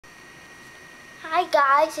Hi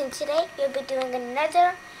guys, and today we'll be doing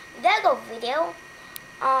another Lego video,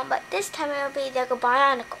 but this time it will be Lego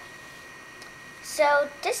Bionicle. So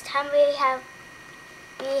this time we have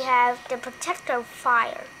the Protector of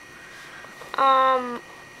Fire. And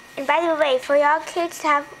by the way, for y'all kids to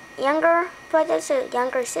have younger brothers or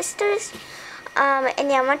younger sisters,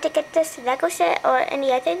 and you want to get this Lego set or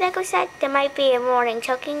any other Lego set, there might be a warning.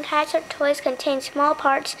 Choking hazard toys contain small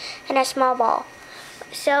parts and a small ball.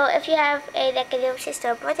 So if you have a little sister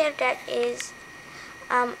or brother that is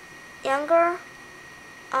younger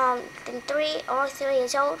than 3 or 3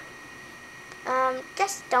 years old,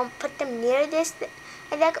 just don't put them near this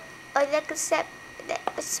Lego set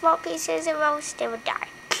with small pieces or else they will die.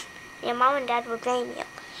 Your mom and dad will blame you.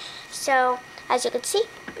 So as you can see,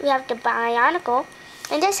 we have the Bionicle,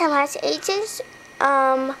 and this one has ages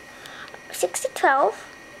 6 to 12.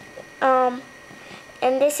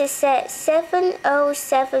 And this is set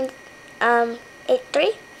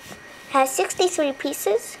 70783. Has 63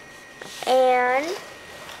 pieces. And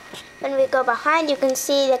when we go behind, you can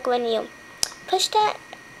see that when you push that,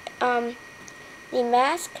 the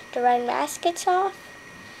red mask gets off.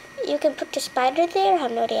 You can put the spider there. I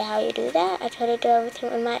have no idea how you do that. I tried to do everything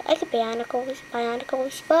with my other Bionicles,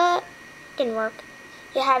 but it didn't work.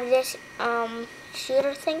 You have this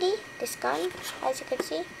shooter thingy, this gun, as you can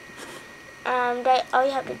see. All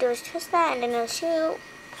you have to do is twist that and then it'll shoot,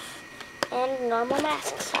 and normal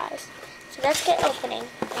mask size. So let's get opening.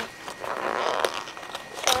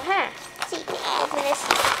 See, open this.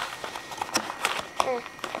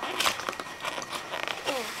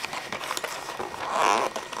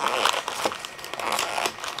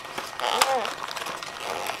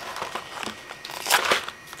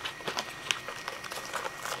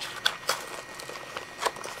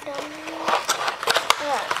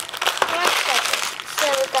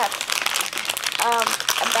 A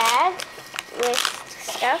bag with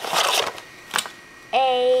stuff,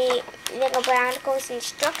 a little Bionicle's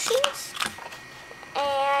instructions,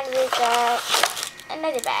 and we got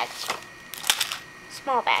another bag,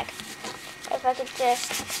 small bag. If I could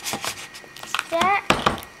just that,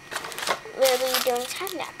 we'll be doing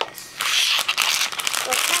time lapses.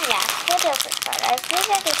 Well, time lapse, what else is part? I feel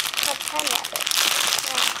like it's called time lapses.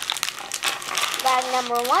 Bag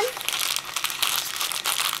number 1.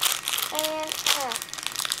 And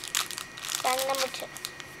bag number 2.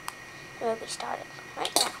 We'll be started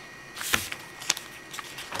right now.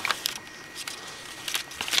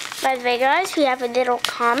 By the way, guys, we have a little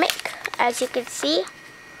comic. As you can see,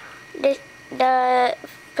 the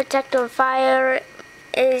Protector of Fire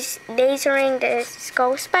is lasering the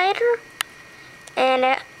skull spider,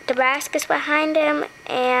 and the mask is behind him,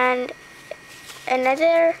 and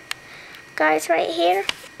another guy's right here.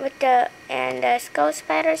 The skull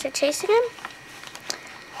spiders are chasing him.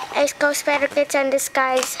 A skull spider gets on this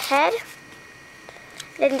guy's head.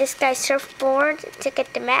 Then this guy surfboard to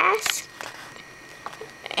get the mask.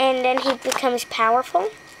 And then he becomes powerful.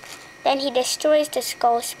 Then he destroys the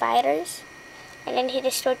skull spiders. And then he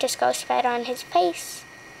destroyed the skull spider on his face.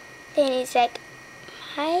 Then he's like,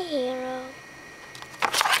 my hero.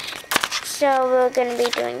 So we're going to be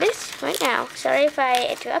doing this right now. Sorry if I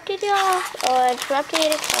interrupted y'all or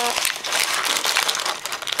interrupted.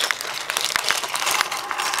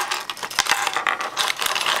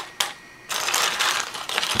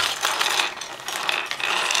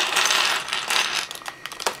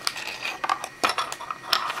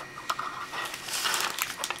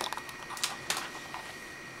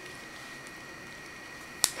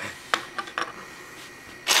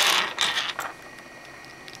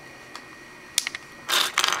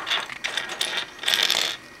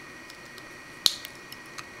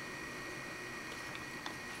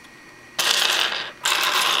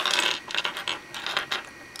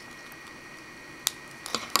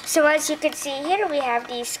 So as you can see here, we have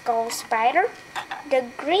the skull spider, the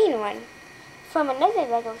green one. From another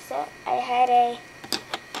Lego set, I had a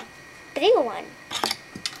blue one.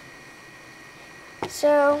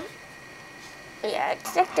 So yeah,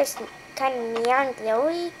 it's like this kind of neon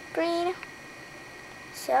glowy green.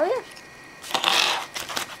 So yeah.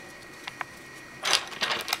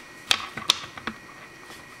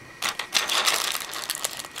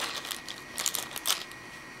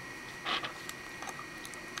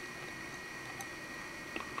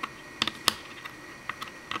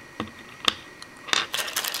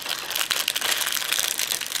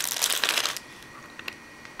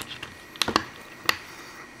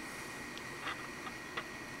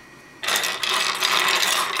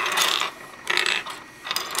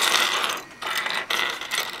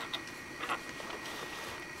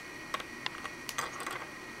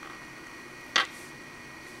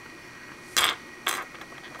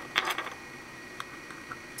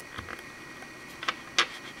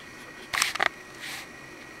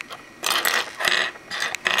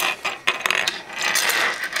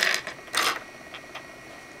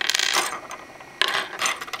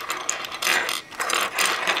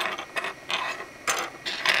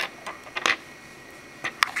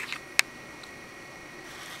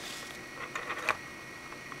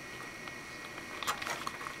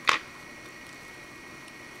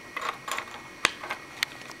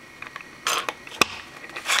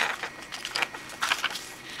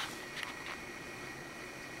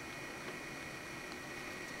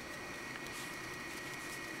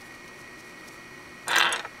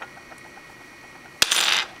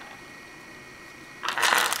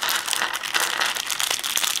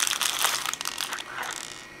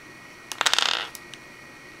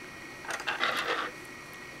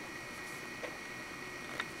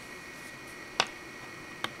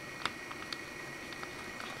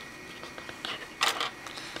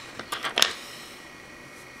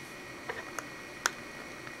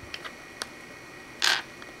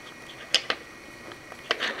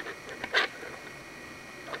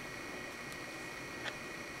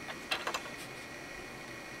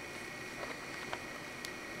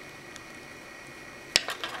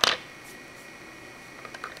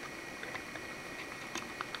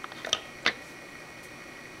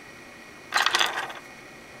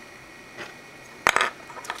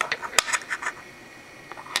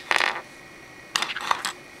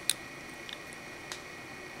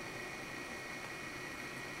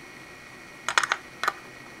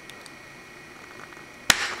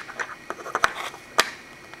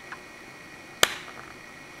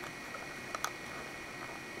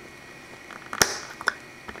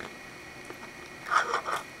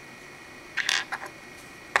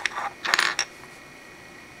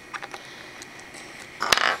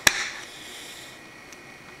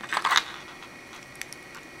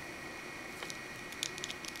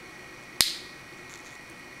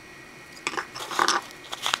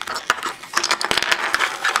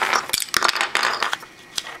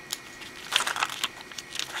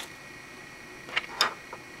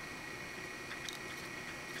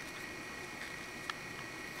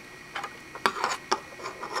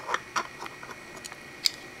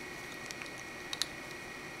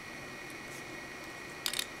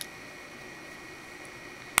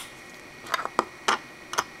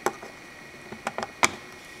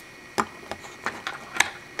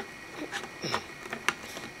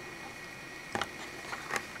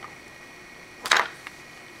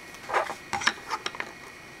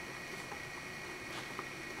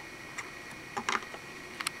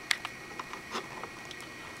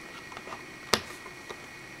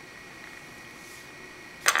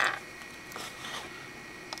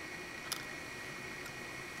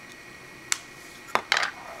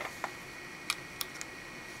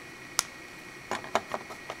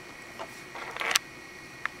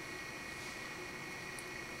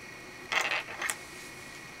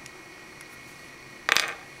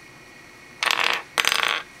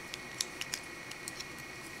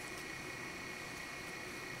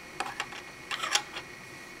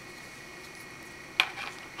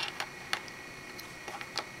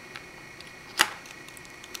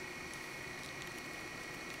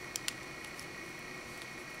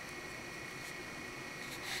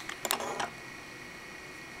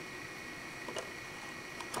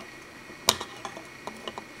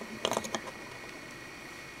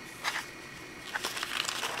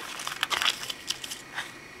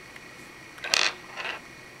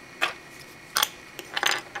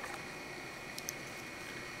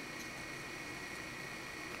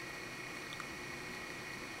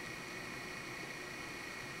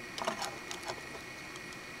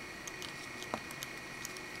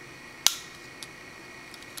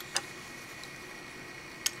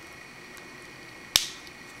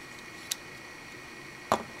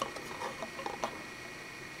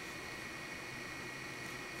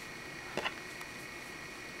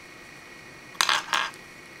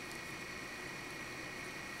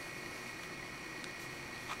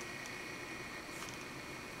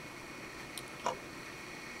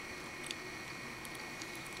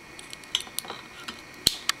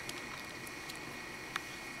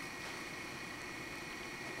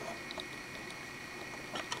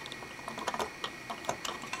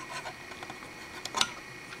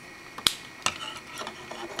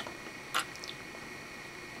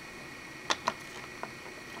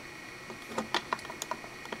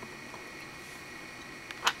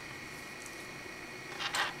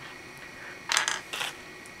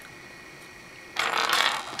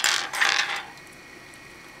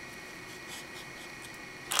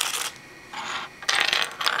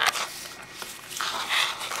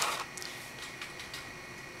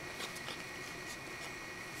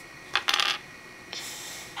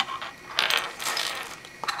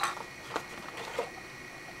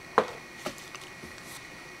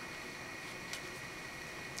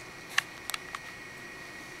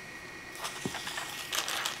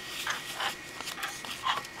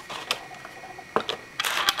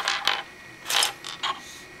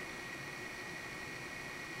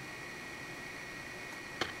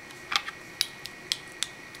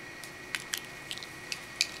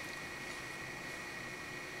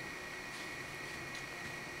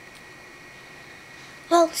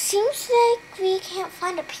 Oh, seems like we can't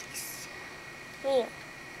find a piece. Here.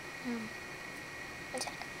 One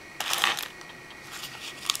sec.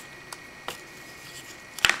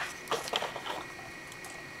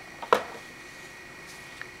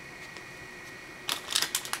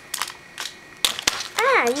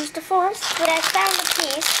 I used the force, but I found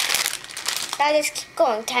a piece. Now just keep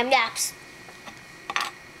going, time lapse.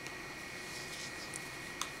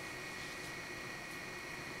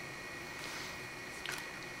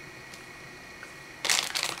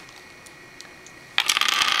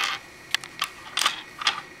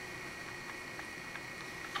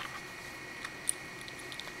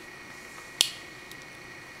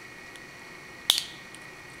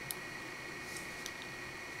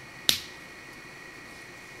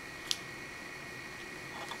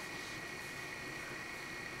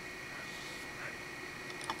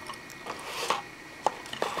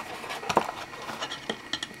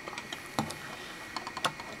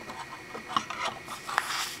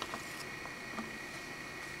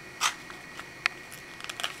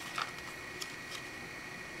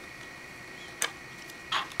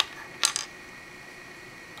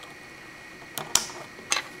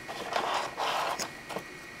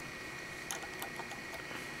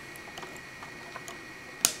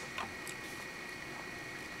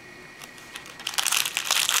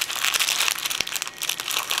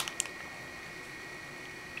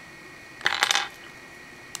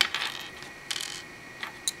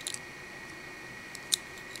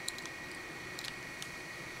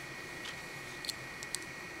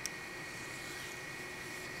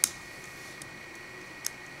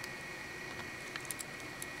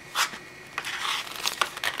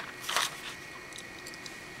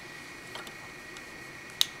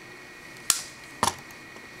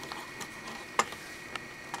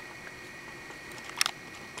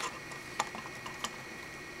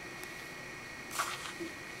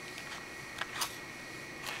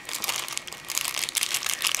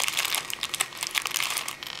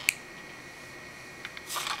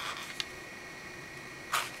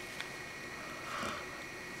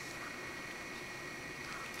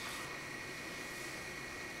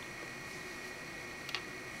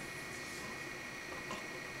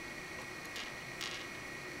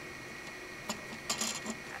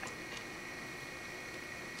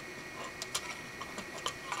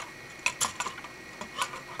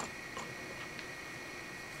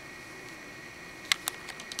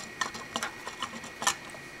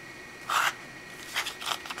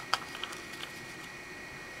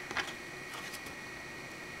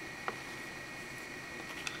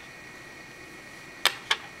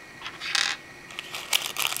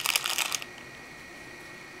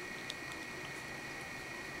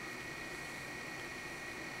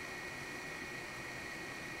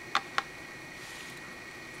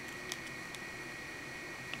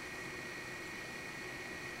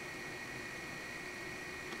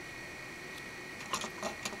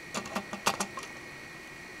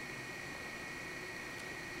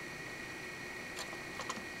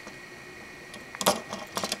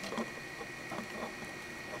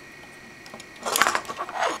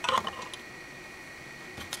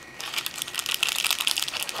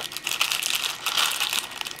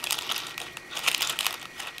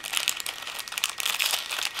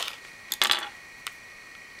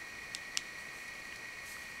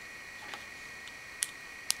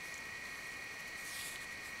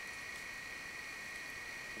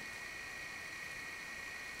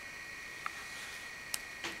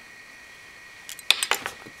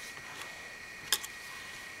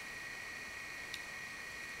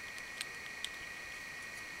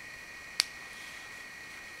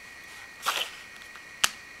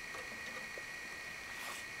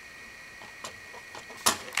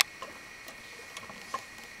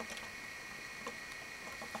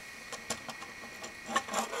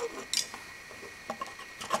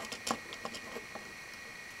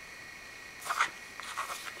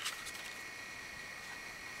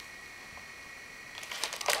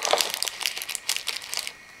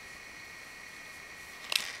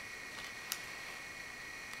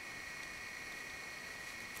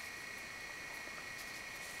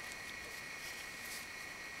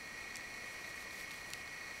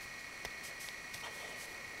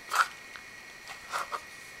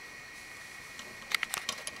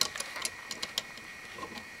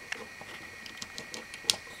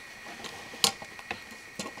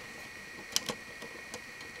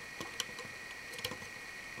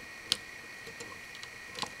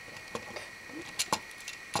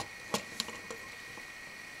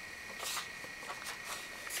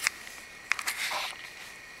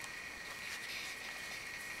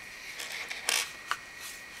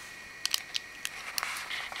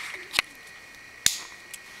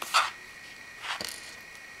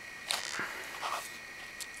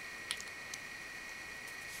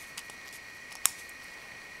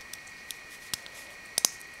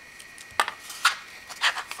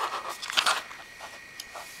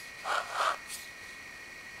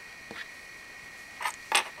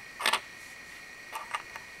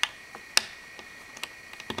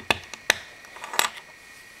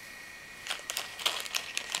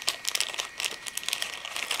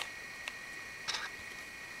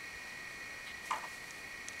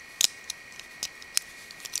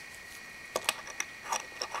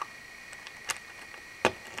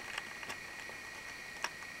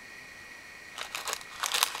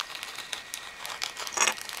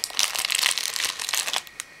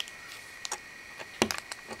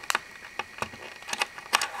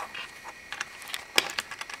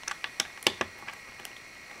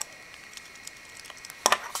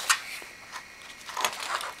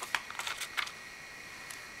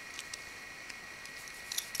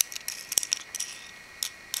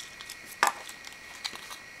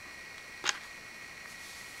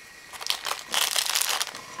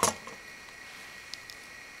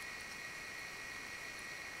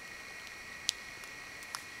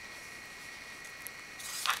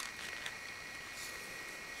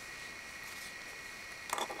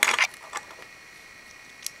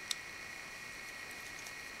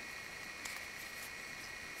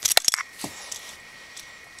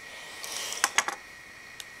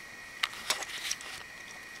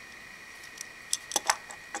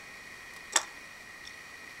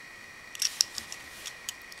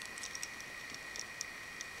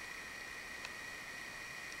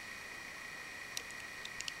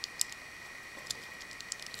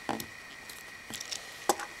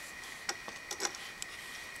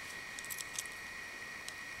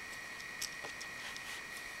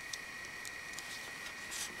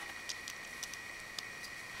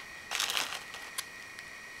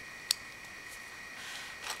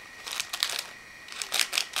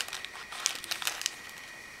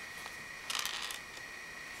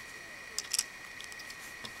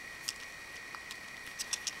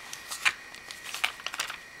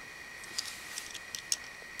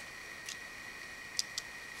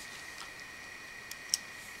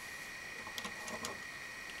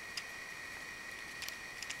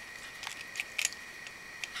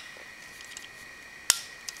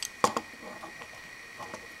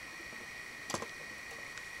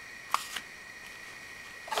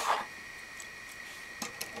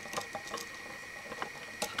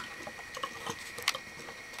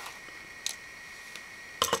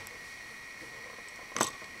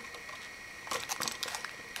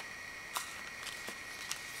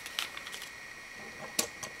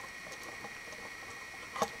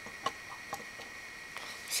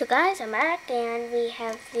 guys, I'm back, and we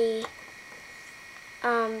have the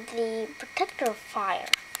Protector of Fire.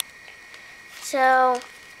 So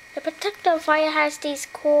the Protector of Fire has these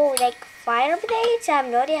cool like fire blades I have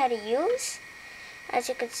no idea how to use, as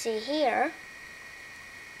you can see here.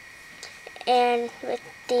 And with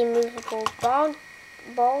the movable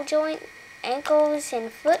ball joint ankles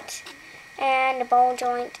and foot, and the ball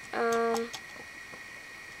joint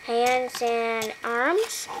hands and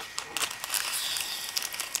arms,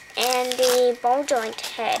 and the ball joint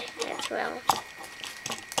head as well.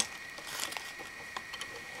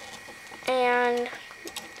 And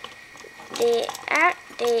the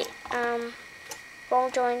ball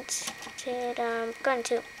joints gun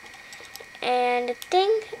too. And the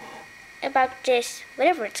thing about this,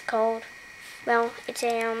 whatever it's called, well, it's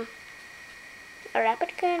a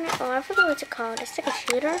rapid gun. Oh, I forget what it's called. It's like a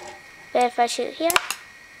shooter. But if I shoot here,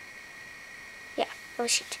 yeah, I'll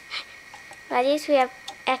shoot. At least we have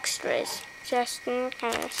extras just in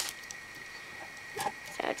case.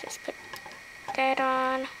 So I'll just put that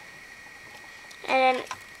on. And then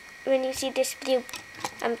when you see this blue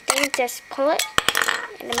thing, just pull it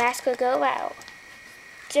and the mask will go out.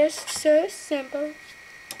 Just so simple.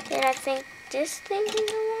 And I think this thing can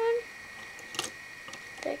go on.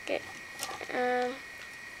 Take it.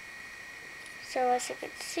 So as you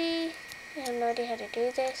can see, I have no idea how to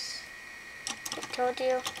do this. I told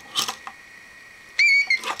you.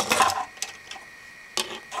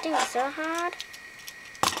 I think it's so hard.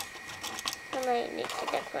 I might need to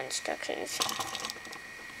look for instructions.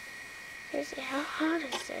 Seriously, how hard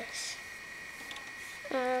is this?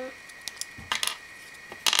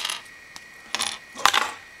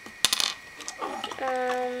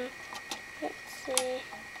 Let's see.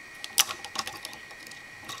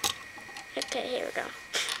 Okay, here we go.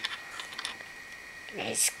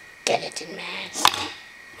 My skeleton mask.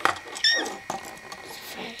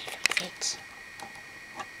 Fit.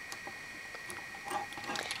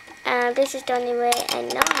 This is the only way I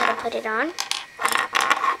know how to put it on.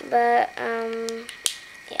 But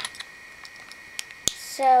yeah.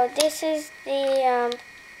 So this is the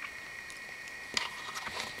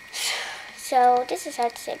so this is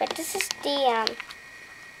hard to say, but this is the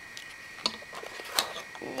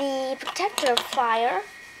Protector of Fire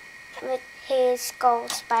with his skull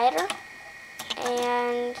spider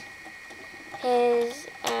and his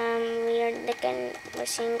weird looking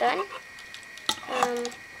machine gun.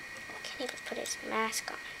 Can't even put his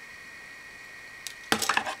mask on.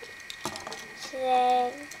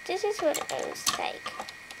 So this is what it looks like.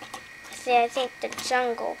 See, I think the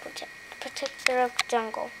jungle Protector of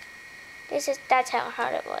Jungle. That's how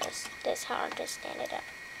hard it was. This hard to stand it up.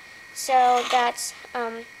 So that's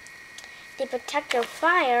the Protector of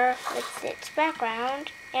Fire with its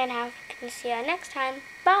background, and how can see you next time.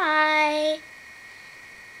 Bye.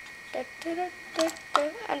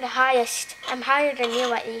 I'm the highest. I'm higher than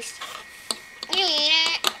you at least. I'm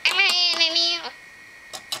higher than you.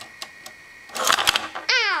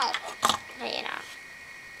 Ow! No, you're not.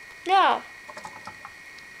 No.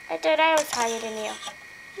 I thought I was higher than you.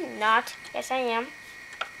 I'm not. Yes, I am.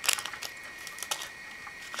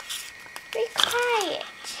 Be quiet.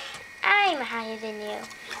 I'm higher than you.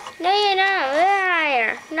 No, you're not. We're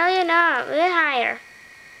higher. No, you're not. We're higher.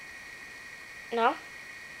 No.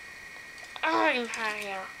 I'm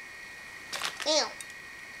higher. Ew.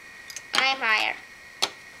 I'm higher.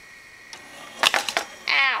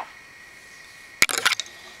 Ow.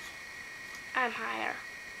 I'm higher.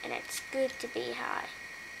 And it's good to be high.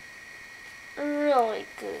 Really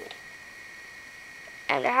good.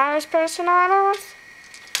 I'm the highest person on earth.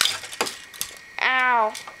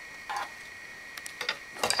 Ow.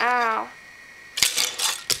 Ow.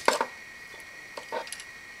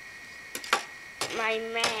 My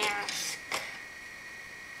mask.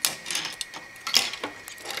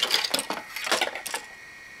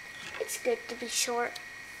 It's good to be short.